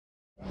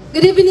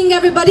Good evening,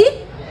 everybody.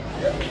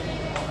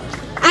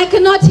 I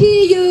cannot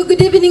hear you.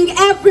 Good evening,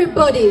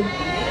 everybody.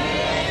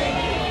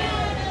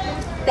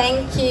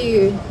 Thank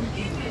you.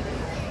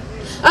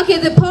 Okay,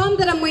 the poem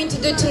that I'm going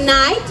to do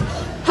tonight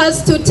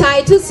has two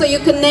titles, so you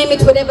can name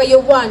it whatever you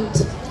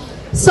want.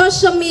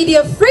 Social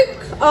media freak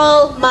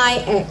or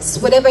my ex,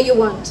 whatever you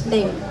want,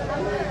 name.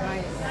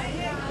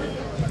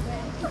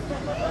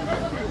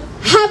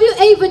 Have you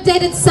ever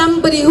dated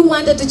somebody who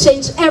wanted to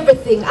change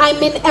everything? I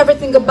mean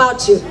everything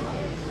about you.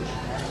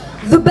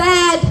 The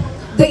bad,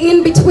 the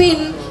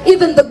in-between,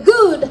 even the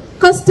good,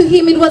 because to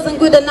him it wasn't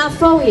good enough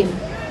for him.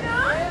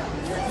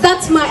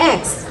 That's my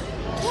ex.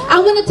 I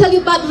want to tell you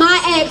about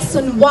my ex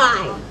and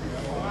why.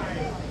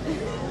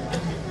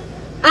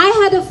 I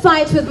had a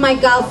fight with my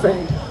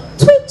girlfriend.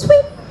 Tweet,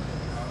 tweet.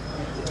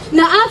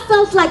 Now I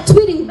felt like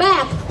tweeting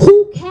back.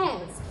 Who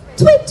cares?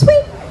 Tweet,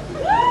 tweet.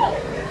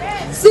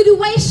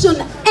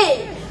 Situation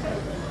A.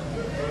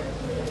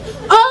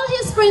 All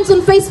his friends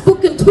on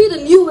Facebook and Twitter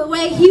knew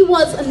where he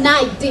was and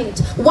I didn't.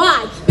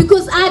 Why?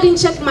 Because I didn't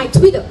check my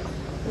Twitter.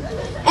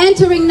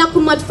 Entering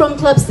Nakumat from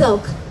Club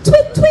Silk.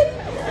 Tweet, tweet.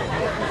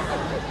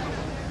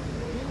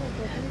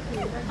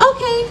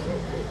 Okay.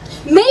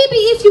 Maybe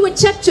if you had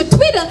checked your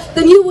Twitter,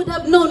 then you would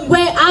have known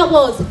where I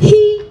was.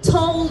 He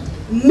told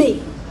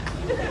me.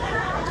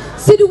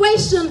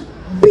 Situation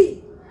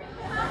B.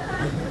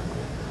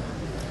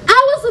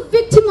 I was a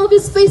victim of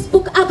his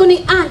Facebook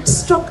agony aunt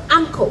stroke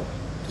uncle.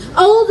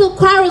 All the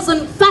quarrels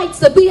and fights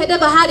that we had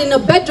ever had in a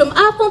bedroom,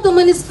 I found them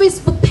on his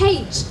Facebook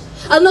page.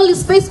 And all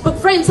his Facebook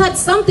friends had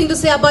something to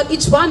say about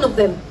each one of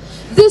them.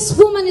 This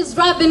woman is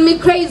driving me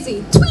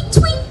crazy. Tweet,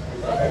 tweet.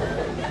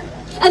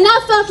 And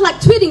I felt like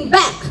tweeting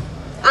back.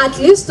 At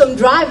least I'm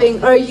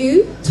driving, are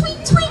you?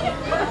 Tweet, tweet.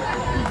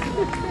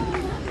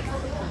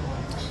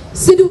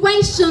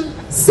 Situation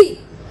C.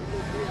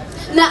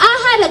 Now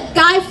I had a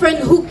guy friend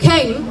who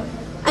came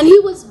and he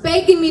was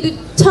begging me to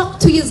talk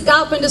to his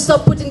girlfriend to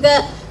stop putting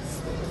their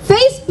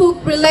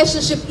Facebook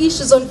relationship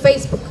issues on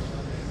Facebook.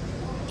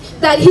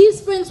 That his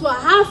friends were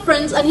her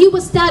friends and he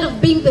was tired of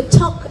being the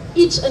talk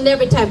each and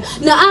every time.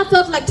 Now I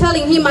felt like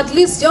telling him, at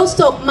least your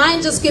stop,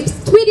 mine just keeps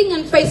tweeting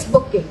and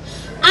Facebooking.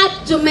 At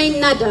Jermaine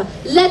Nada,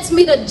 let's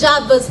meet at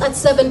Java's at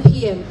 7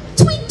 p.m.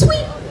 Tweet,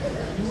 tweet.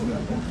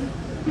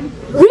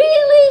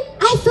 Really?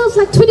 I felt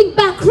like tweeting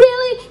back.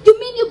 Really? You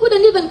mean you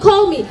couldn't even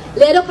call me?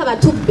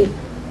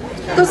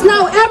 Because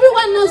now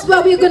everyone knows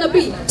where we're going to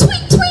be.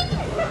 Tweet, tweet.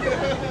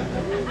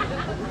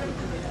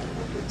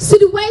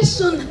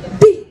 Situation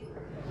D.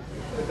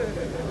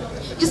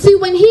 You see,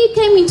 when he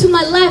came into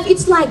my life,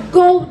 it's like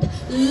gold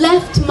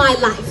left my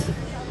life.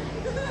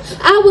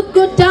 I would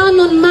go down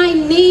on my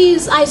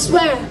knees, I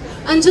swear,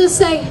 and just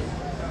say,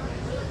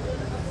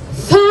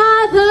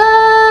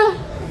 Father,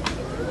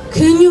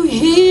 can you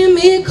hear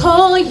me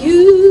call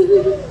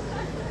you?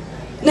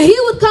 Now he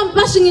would come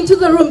bashing into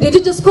the room. Did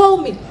you just call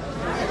me?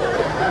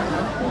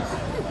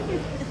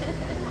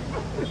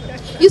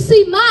 You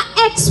see, my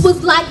ex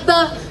was like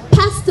the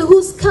pastor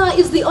whose car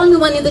is the only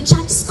one in the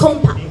church's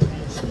compound.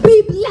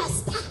 Be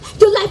blessed.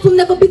 Your life will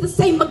never be the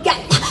same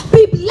again.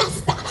 Be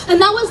blessed.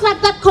 And I was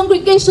like that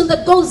congregation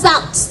that goes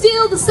out,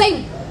 still the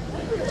same.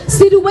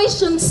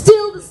 Situation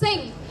still the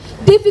same.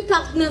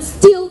 Difficultness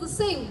still the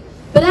same.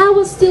 But I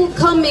was still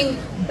coming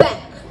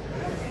back.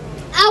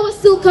 I was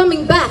still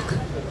coming back.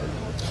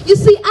 You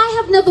see,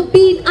 I have never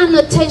been an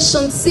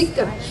attention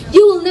seeker.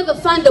 You will never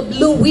find a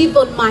blue weave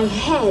on my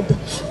head.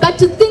 But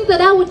to think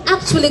that I would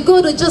actually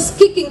go to just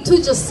kicking to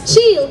just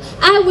chill,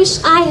 I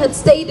wish I had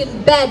stayed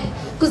in bed.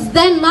 Because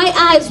then my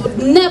eyes would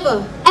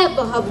never,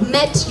 ever have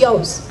met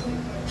yours.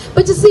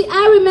 But you see,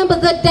 I remember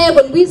that day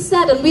when we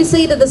sat and we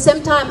said at the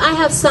same time, I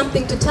have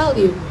something to tell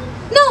you.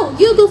 No,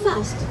 you go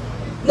first.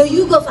 No,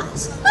 you go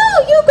first. No,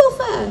 you go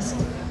first.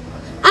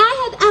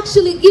 I had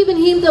actually given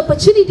him the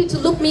opportunity to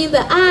look me in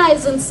the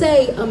eyes and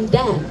say, I'm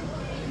done.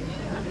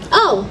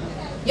 Oh,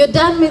 you're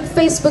done with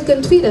Facebook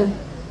and Twitter?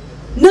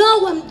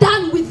 No, I'm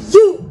done with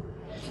you.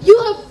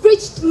 You have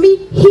reached me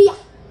here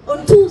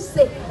on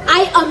Tuesday.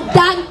 I am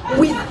done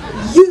with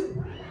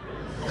you.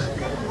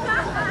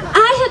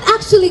 I had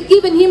actually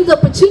given him the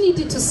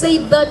opportunity to say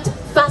that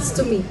fast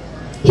to me.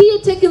 He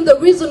had taken the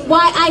reason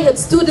why I had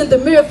stood in the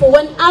mirror for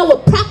 1 hour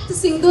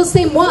practicing those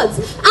same words.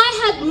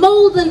 I had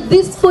more than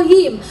this for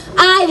him.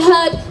 I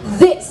heard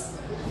this.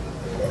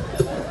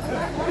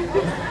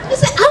 He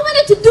said, I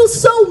wanted to do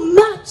so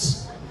much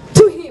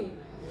to him.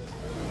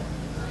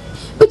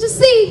 But you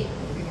see,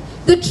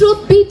 the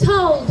truth be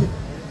told,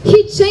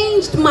 he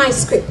changed my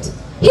script.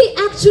 He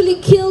actually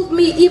killed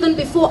me even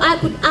before I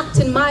could act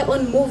in my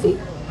own movie.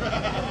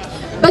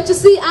 But you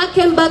see, I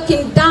came back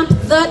and dumped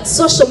that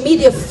social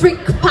media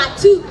freak part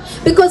 2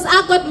 because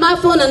I got my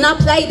phone and I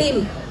played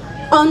him.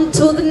 On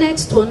to the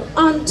next one,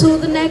 on to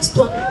the next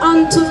one,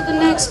 on to the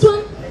next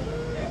one.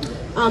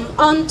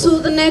 On to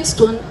the next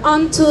one,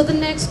 on to the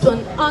next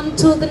one, on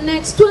to the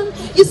next one.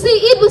 You see,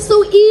 it was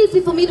so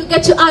easy for me to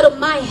get you out of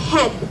my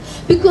head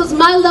because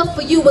my love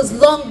for you was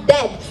long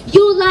dead.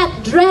 You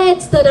like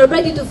dreads that are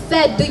ready to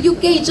fed. Do you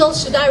gauge or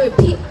should I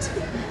repeat?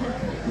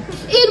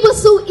 It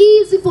was so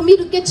easy for me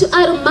to get get you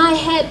out of my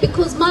head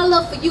because my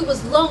love for you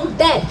was long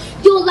dead.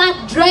 You're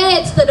like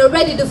dreads that are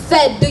ready to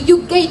fed. Do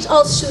you gauge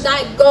or should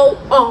I go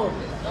on?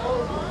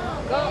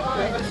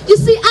 You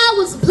see, I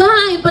was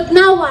blind, but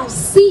now I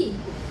see.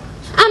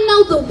 I'm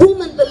now the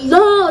woman the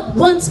Lord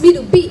wants me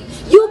to be.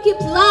 You keep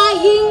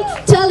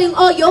lying, telling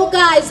all your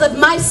guys that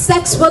my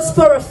sex was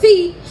for a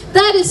fee.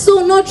 That is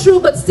so not true,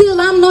 but still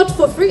I'm not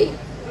for free.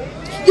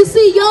 You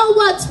see, your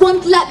words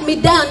won't let me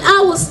down.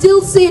 I will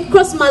still sit,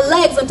 cross my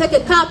legs, and take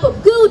a cup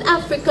of good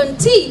African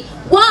tea.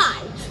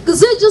 Why?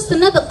 Because you're just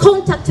another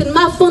contact in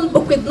my phone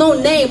book with no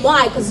name.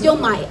 Why? Because you're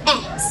my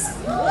ex.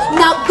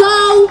 Now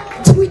go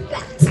tweet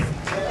that.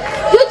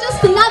 You're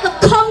just another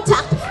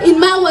contact in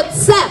my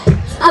WhatsApp.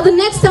 And the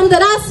next time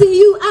that I see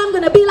you, I'm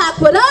going to be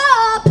like, what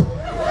up?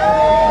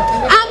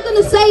 I'm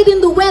going to say it in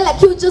the way like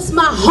you're just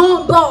my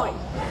homeboy.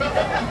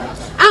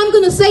 I'm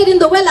going to say it in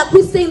the way like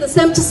we stay in the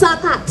same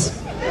Chisakat.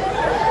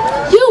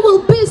 You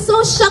will be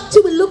so shocked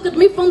you will look at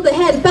me from the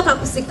head back at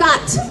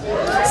Kusikat.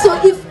 So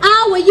if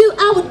I were you,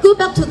 I would go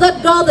back to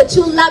that girl that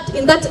you loved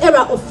in that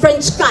era of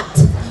French cut.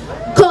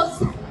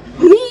 Because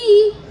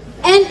me,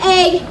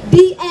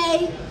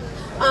 N-A-D-A,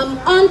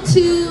 on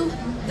to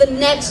the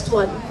next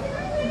one.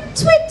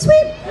 Tweet,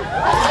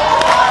 tweet.